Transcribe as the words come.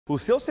O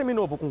seu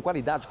seminovo com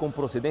qualidade, com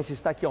procedência,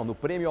 está aqui no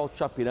Prêmio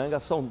Auto Ipiranga.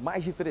 São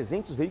mais de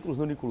 300 veículos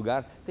no único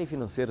lugar. Tem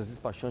financeiras,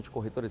 despachante,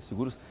 corretora de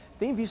seguros.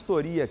 Tem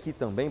vistoria aqui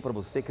também para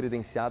você,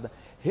 credenciada.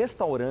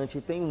 Restaurante,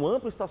 tem um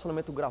amplo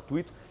estacionamento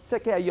gratuito. Você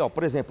quer aí,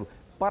 por exemplo,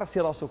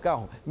 parcelar o seu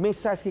carro,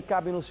 mensais que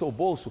cabem no seu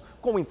bolso,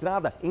 com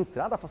entrada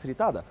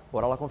facilitada?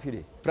 Bora lá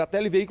conferir.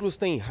 Fratelli Veículos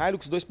tem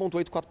Hilux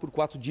 2.8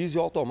 4x4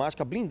 diesel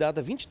automática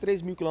blindada,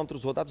 23 mil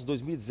quilômetros rodados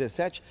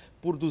 2017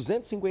 por R$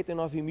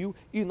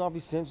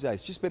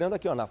 259.900. Te esperando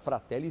aqui na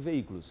Fratelli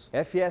Veículos.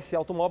 FS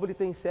Automóvel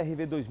tem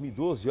CRV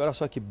 2012, olha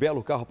só que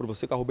belo carro para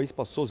você, carro bem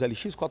espaçoso,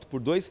 LX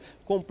 4x2,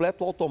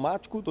 completo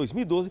automático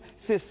 2012, R$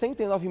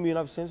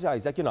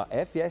 69.900. Aqui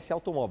FS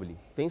Automóvel.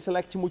 Tem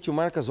Select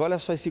Multimarcas, olha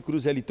só esse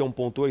Cruze LT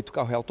 1.8,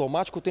 carro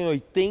automático, tem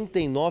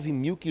 89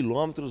 mil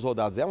quilômetros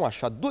rodados. É um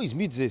achado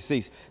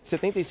 2016, de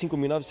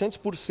 75.900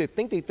 por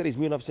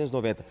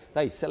 73.990.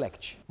 Tá aí,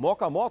 Select.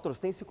 Moca Motors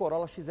tem esse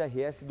Corolla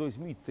XRS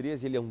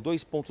 2013, ele é um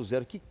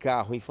 2.0, que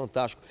carro, hein?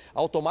 Fantástico.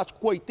 Automático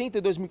com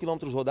 82 mil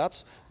quilômetros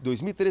rodados,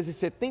 2013,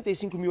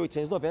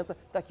 75.890.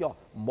 Tá aqui,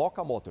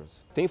 Moca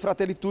Motors. Tem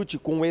Fratelli Tutti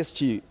com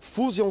este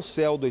Fusion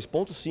Cell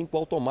 2.5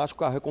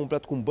 automático, carro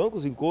completo com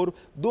bancos em couro,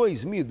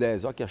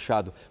 2010, olha que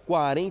achado, R$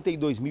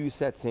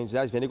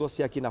 42.700. Vem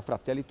negociar aqui na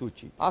Fratelli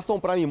Tutti. Aston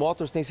Prime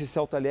Motors tem esse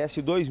Celta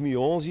LS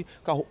 2011,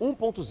 carro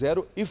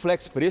 1.0 e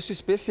flex, preço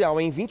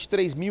especial em R$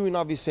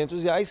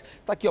 23.900.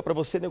 Tá aqui para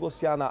você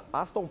negociar na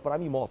Aston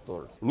Prime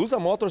Motors. Lusa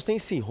Motors tem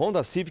esse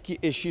Honda Civic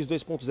EX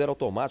 2.0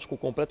 automático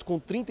completo com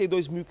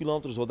 32 mil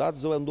quilômetros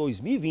rodados, é um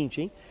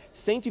 2020, hein? R$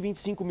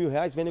 125 mil.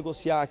 Vem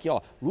negociar aqui,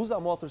 Lusa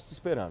Motors te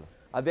esperando.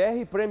 A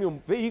DR Premium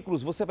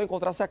Veículos, você vai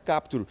encontrar essa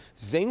Captur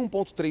Zen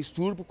 1.3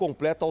 Turbo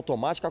completa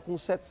automática com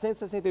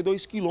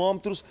 762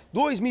 quilômetros,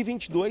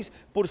 2022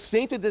 por R$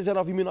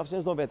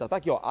 119.990. Tá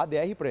aqui, a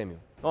DR Premium.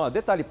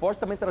 Detalhe, pode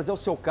também trazer o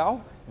seu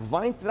carro,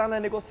 vai entrar na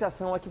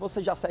negociação aqui,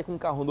 você já sai com um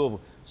carro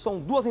novo. São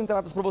duas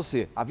entradas para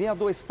você, Avenida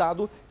do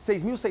Estado,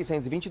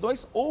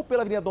 6.622 ou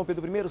pela Avenida Dom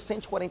Pedro I,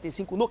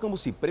 145 no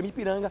Cambuci,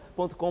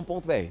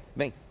 prêmioipiranga.com.br.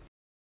 Vem!